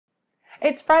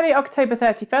It's Friday, October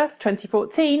 31st,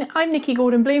 2014. I'm Nikki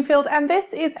Gordon-Bloomfield, and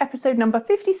this is episode number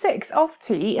 56 of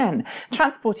T.E.N,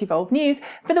 Transport Evolved News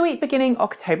for the week beginning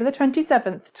October the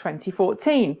 27th,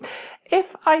 2014.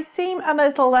 If I seem a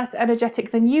little less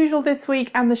energetic than usual this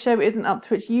week and the show isn't up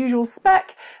to its usual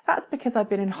spec, that's because I've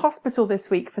been in hospital this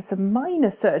week for some minor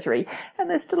surgery and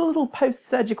there's still a little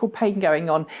post-surgical pain going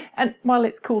on. And while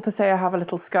it's cool to say I have a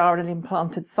little scar and an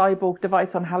implanted cyborg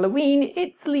device on Halloween,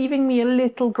 it's leaving me a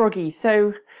little groggy.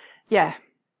 So yeah,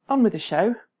 on with the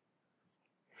show.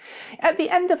 At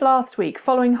the end of last week,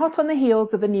 following hot on the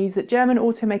heels of the news that German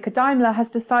automaker Daimler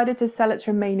has decided to sell its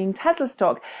remaining Tesla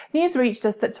stock, news reached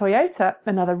us that Toyota,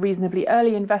 another reasonably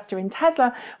early investor in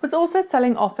Tesla, was also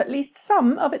selling off at least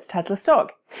some of its Tesla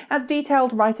stock. As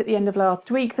detailed right at the end of last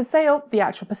week, the sale, the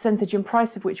actual percentage and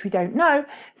price of which we don't know,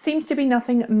 seems to be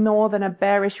nothing more than a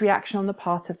bearish reaction on the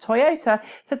part of Toyota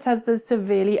to Tesla's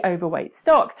severely overweight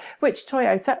stock, which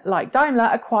Toyota, like Daimler,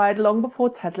 acquired long before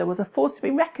Tesla was a force to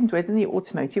be reckoned with in the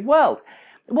automotive world.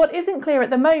 What isn't clear at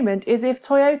the moment is if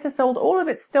Toyota sold all of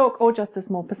its stock or just a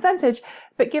small percentage,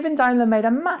 but given Daimler made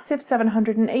a massive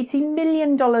 $780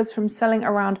 million from selling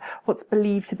around what's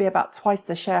believed to be about twice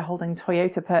the shareholding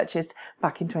Toyota purchased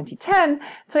back in 2010,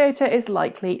 Toyota is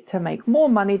likely to make more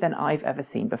money than I've ever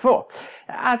seen before.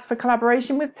 As for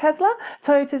collaboration with Tesla,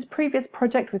 Toyota's previous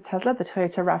project with Tesla, the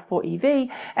Toyota RAV4 EV,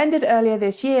 ended earlier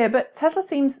this year, but Tesla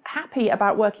seems happy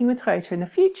about working with Toyota in the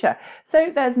future,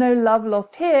 so there's no love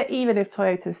lost here, even if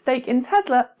Toyota's stake in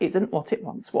Tesla isn't what it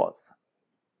once was.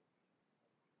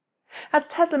 As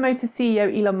Tesla Motors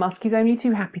CEO Elon Musk is only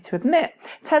too happy to admit,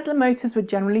 Tesla Motors would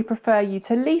generally prefer you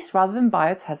to lease rather than buy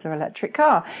a Tesla electric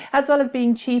car. As well as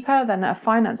being cheaper than a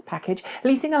finance package,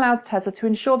 leasing allows Tesla to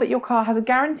ensure that your car has a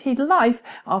guaranteed life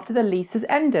after the lease has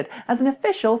ended, as an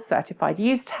official certified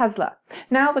used Tesla.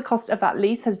 Now the cost of that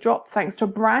lease has dropped thanks to a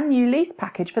brand new lease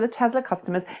package for the Tesla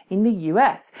customers in the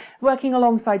US. Working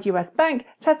alongside US Bank,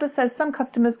 Tesla says some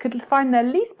customers could find their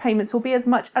lease payments will be as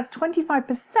much as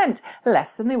 25%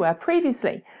 less than they were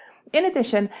previously. In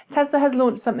addition, Tesla has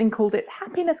launched something called its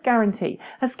Happiness Guarantee,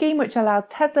 a scheme which allows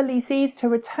Tesla lessees to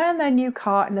return their new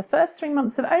car in the first 3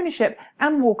 months of ownership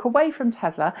and walk away from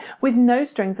Tesla with no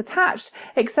strings attached,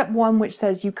 except one which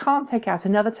says you can't take out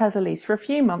another Tesla lease for a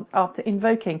few months after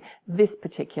invoking this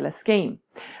particular scheme.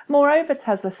 Moreover,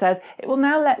 Tesla says it will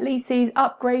now let lessees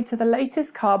upgrade to the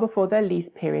latest car before their lease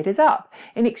period is up,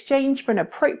 in exchange for an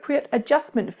appropriate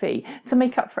adjustment fee to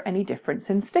make up for any difference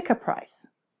in sticker price.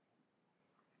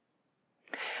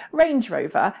 Range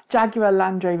Rover, Jaguar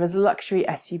Land Rover's luxury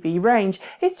SUV range,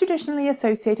 is traditionally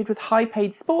associated with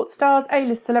high-paid sports stars,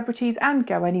 A-list celebrities and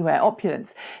go-anywhere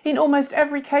opulence. In almost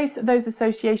every case, those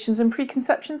associations and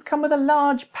preconceptions come with a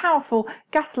large, powerful,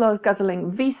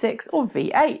 gas-guzzling V6 or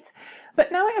V8. But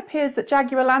now it appears that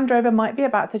Jaguar Land Rover might be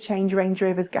about to change Range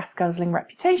Rover's gas-guzzling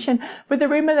reputation, with the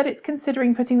rumour that it's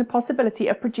considering putting the possibility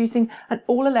of producing an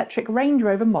all-electric Range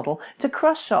Rover model to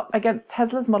cross-shop against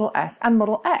Tesla's Model S and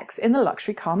Model X in the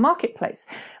luxury car marketplace.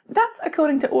 That's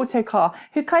according to Autocar,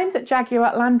 who claims that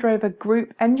Jaguar Land Rover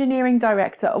Group Engineering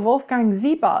Director Wolfgang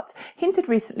Siebert hinted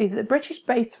recently that the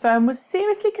British-based firm was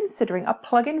seriously considering a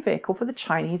plug-in vehicle for the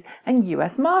Chinese and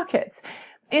US markets.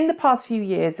 In the past few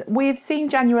years, we've seen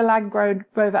Jaguar Land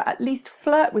Rover at least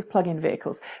flirt with plug-in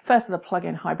vehicles, first with a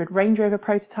plug-in hybrid Range Rover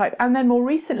prototype, and then more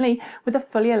recently with a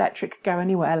fully electric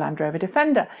go-anywhere Land Rover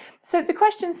Defender. So the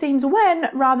question seems when,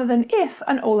 rather than if,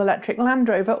 an all-electric Land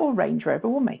Rover or Range Rover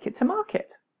will make it to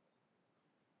market.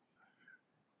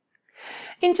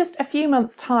 In just a few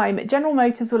months' time, General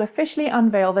Motors will officially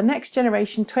unveil the next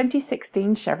generation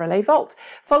 2016 Chevrolet Volt.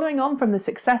 Following on from the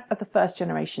success of the first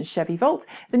generation Chevy Volt,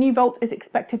 the new Volt is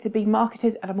expected to be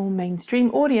marketed at a more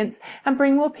mainstream audience and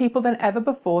bring more people than ever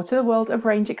before to the world of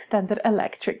range-extended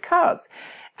electric cars.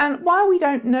 And while we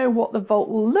don't know what the Volt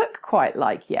will look quite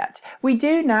like yet, we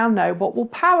do now know what will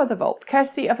power the Volt,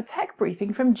 courtesy of a tech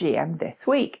briefing from GM this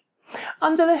week.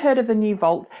 Under the hood of the new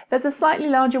Volt, there's a slightly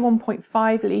larger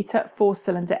 1.5-litre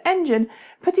four-cylinder engine,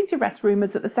 putting to rest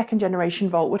rumours that the second-generation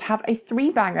Volt would have a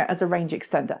three-banger as a range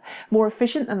extender, more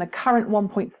efficient than the current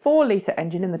 1.4-litre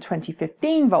engine in the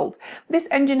 2015 Volt. This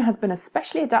engine has been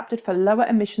especially adapted for lower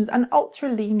emissions and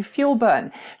ultra-lean fuel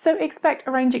burn, so expect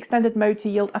a range-extended mode to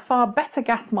yield a far better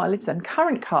gas mileage than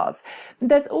current cars.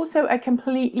 There's also a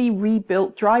completely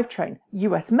rebuilt drivetrain,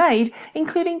 US-made,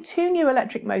 including 2 new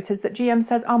electric motors that GM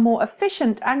says are more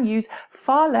efficient and use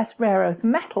far less rare earth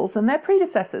metals than their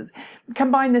predecessors.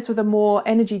 Combine this with a more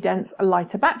energy-dense,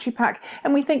 lighter battery pack,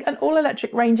 and we think an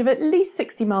all-electric range of at least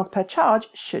 60 miles per charge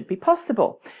should be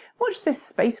possible. Watch this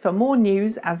space for more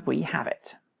news as we have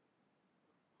it.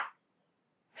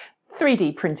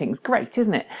 3D printing's great,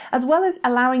 isn't it? As well as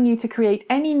allowing you to create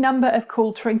any number of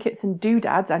cool trinkets and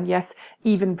doodads, and yes,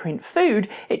 even print food,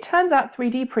 it turns out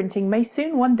 3D printing may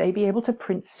soon one day be able to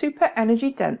print super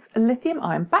energy-dense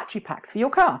lithium-ion battery packs for your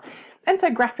car.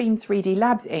 Enter Graphene 3D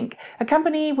Labs Inc., a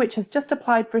company which has just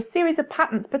applied for a series of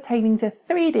patents pertaining to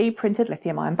 3D printed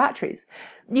lithium-ion batteries.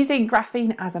 Using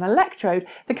graphene as an electrode,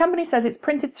 the company says its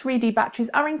printed 3D batteries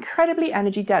are incredibly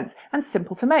energy dense and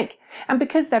simple to make, and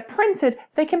because they're printed,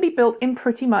 they can be built in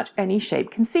pretty much any shape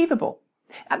conceivable.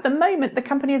 At the moment, the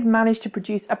company has managed to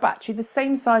produce a battery the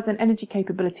same size and energy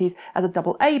capabilities as a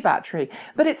AA battery,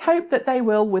 but it's hoped that they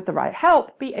will, with the right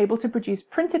help, be able to produce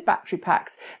printed battery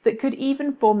packs that could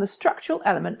even form the structural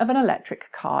element of an electric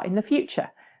car in the future.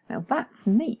 Now that's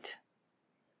neat.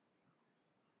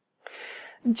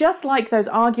 Just like those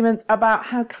arguments about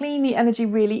how clean the energy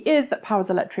really is that powers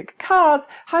electric cars,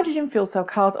 hydrogen fuel cell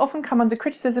cars often come under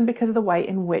criticism because of the way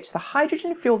in which the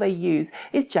hydrogen fuel they use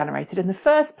is generated in the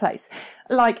first place.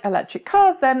 Like electric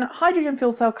cars then, hydrogen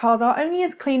fuel cell cars are only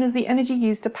as clean as the energy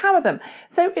used to power them,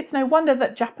 so it's no wonder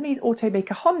that Japanese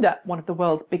automaker Honda, one of the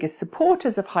world's biggest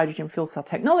supporters of hydrogen fuel cell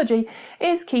technology,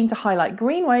 is keen to highlight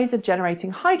green ways of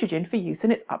generating hydrogen for use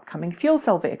in its upcoming fuel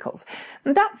cell vehicles.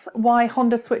 And that's why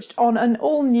Honda switched on an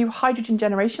all-new hydrogen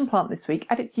generation plant this week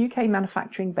at its UK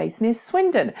manufacturing base near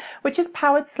Swindon, which is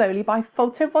powered slowly by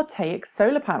photovoltaic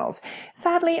solar panels.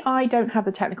 Sadly, I don't have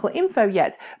the technical info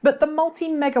yet, but the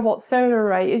multi-megawatt solar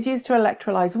array is used to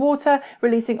electrolyse water,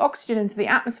 releasing oxygen into the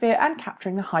atmosphere and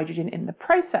capturing the hydrogen in the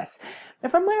process.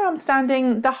 From where I'm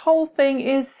standing, the whole thing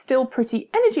is still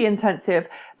pretty energy intensive,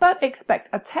 but expect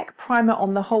a tech primer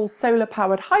on the whole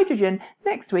solar-powered hydrogen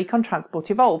next week on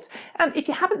Transport Evolved. And if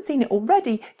you haven't seen it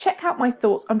already, check out my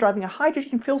thoughts on driving a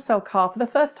hydrogen fuel cell car for the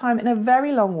first time in a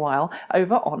very long while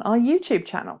over on our YouTube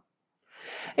channel.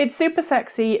 It's super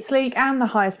sexy, sleek and the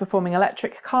highest performing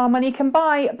electric car money can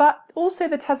buy, but also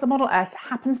the Tesla Model S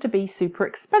happens to be super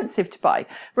expensive to buy,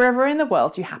 wherever in the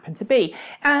world you happen to be.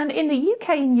 And in the UK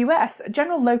and US,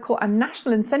 general, local and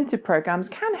national incentive programs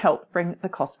can help bring the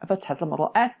cost of a Tesla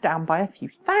Model S down by a few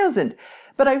thousand.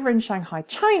 But over in Shanghai,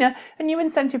 China, a new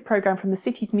incentive program from the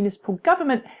city's municipal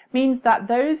government means that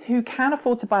those who can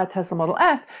afford to buy a Tesla Model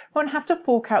S won't have to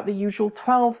fork out the usual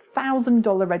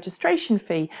 $12,000 registration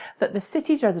fee that the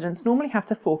city's residents normally have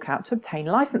to fork out to obtain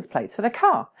license plates for their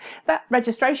car. That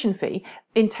registration fee,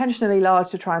 intentionally large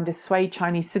to try and dissuade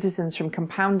Chinese citizens from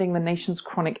compounding the nation's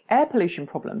chronic air pollution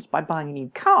problems by buying a new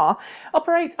car,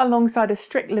 operates alongside a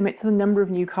strict limit to the number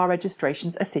of new car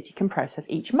registrations a city can process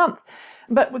each month.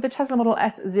 But with the Tesla Model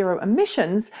S zero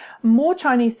emissions, more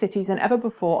Chinese cities than ever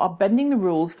before are bending the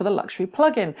rules for the luxury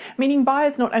plug-in, meaning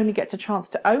buyers not only get a chance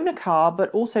to own a car, but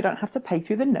also don't have to pay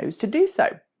through the nose to do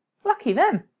so. Lucky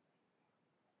them.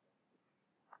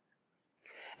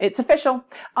 It's official.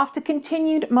 After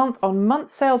continued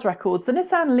month-on-month sales records, the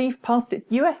Nissan LEAF passed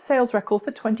its US sales record for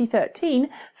 2013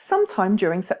 sometime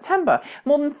during September,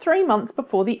 more than 3 months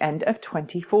before the end of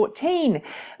 2014.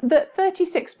 The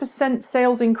 36%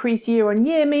 sales increase year on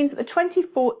year means that the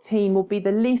 2014 will be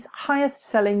the LEAF's highest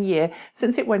selling year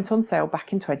since it went on sale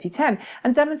back in 2010,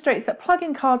 and demonstrates that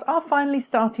plug-in cars are finally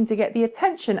starting to get the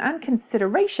attention and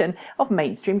consideration of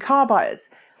mainstream car buyers.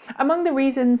 Among the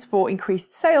reasons for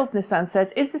increased sales, Nissan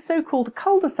says, is the so-called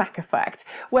cul-de-sac effect,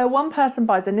 where one person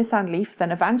buys a Nissan LEAF,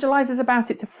 then evangelises about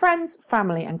it to friends,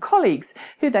 family and colleagues,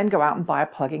 who then go out and buy a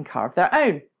plug-in car of their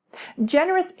own.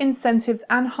 Generous incentives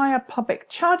and higher public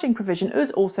charging provision is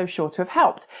also sure to have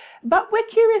helped, but we're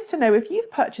curious to know if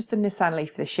you've purchased a Nissan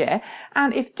LEAF this year,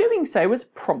 and if doing so was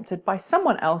prompted by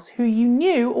someone else who you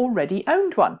knew already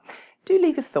owned one. Do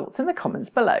leave your thoughts in the comments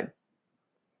below.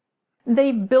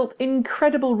 They've built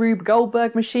incredible Rube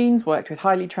Goldberg machines, worked with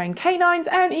highly trained canines,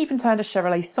 and even turned a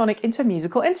Chevrolet Sonic into a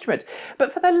musical instrument.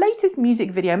 But for their latest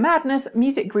music video madness,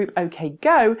 music group OK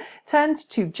Go turned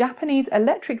to Japanese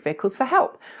electric vehicles for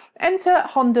help. Enter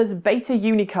Honda's Beta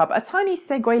Unicub, a tiny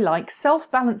Segway-like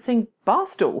self-balancing bar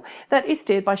stool that is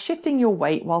steered by shifting your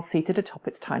weight while seated atop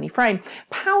its tiny frame.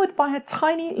 Powered by a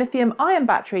tiny lithium-ion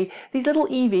battery, these little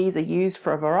EVs are used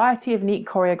for a variety of neat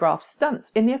choreographed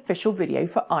stunts in the official video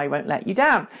for I Won't Let You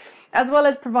Down. As well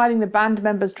as providing the band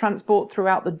members transport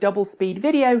throughout the double-speed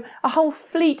video, a whole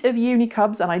fleet of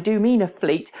Unicubs, and I do mean a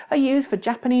fleet, are used for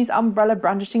Japanese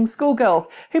umbrella-brandishing schoolgirls,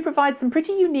 who provide some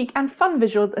pretty unique and fun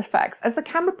visual effects as the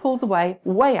camera pulls away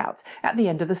way out at the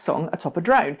end of the song atop a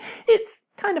drone. It's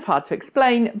kind of hard to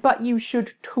explain, but you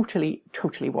should totally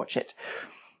watch it.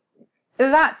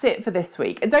 That's it for this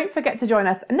week. Don't forget to join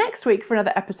us next week for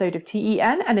another episode of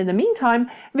T.E.N. And in the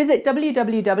meantime, visit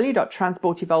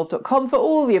www.transportevolved.com for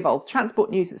all the Evolved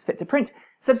transport news that's fit to print.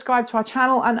 Subscribe to our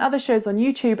channel and other shows on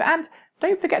YouTube, and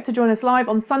Don't forget to join us live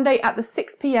on Sunday at the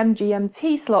 6 p.m.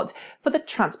 GMT slot for the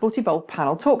Transport Evolved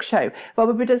panel talk show, where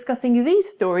we'll be discussing these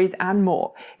stories and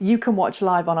more. You can watch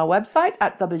live on our website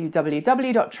at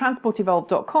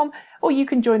www.transportevolved.com, or you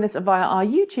can join us via our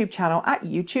YouTube channel at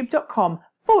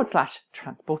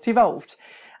youtube.com/Transport Evolved.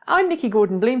 I'm Nikki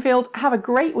Gordon-Bloomfield. Have a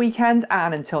great weekend,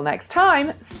 and until next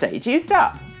time, stay juiced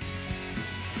up.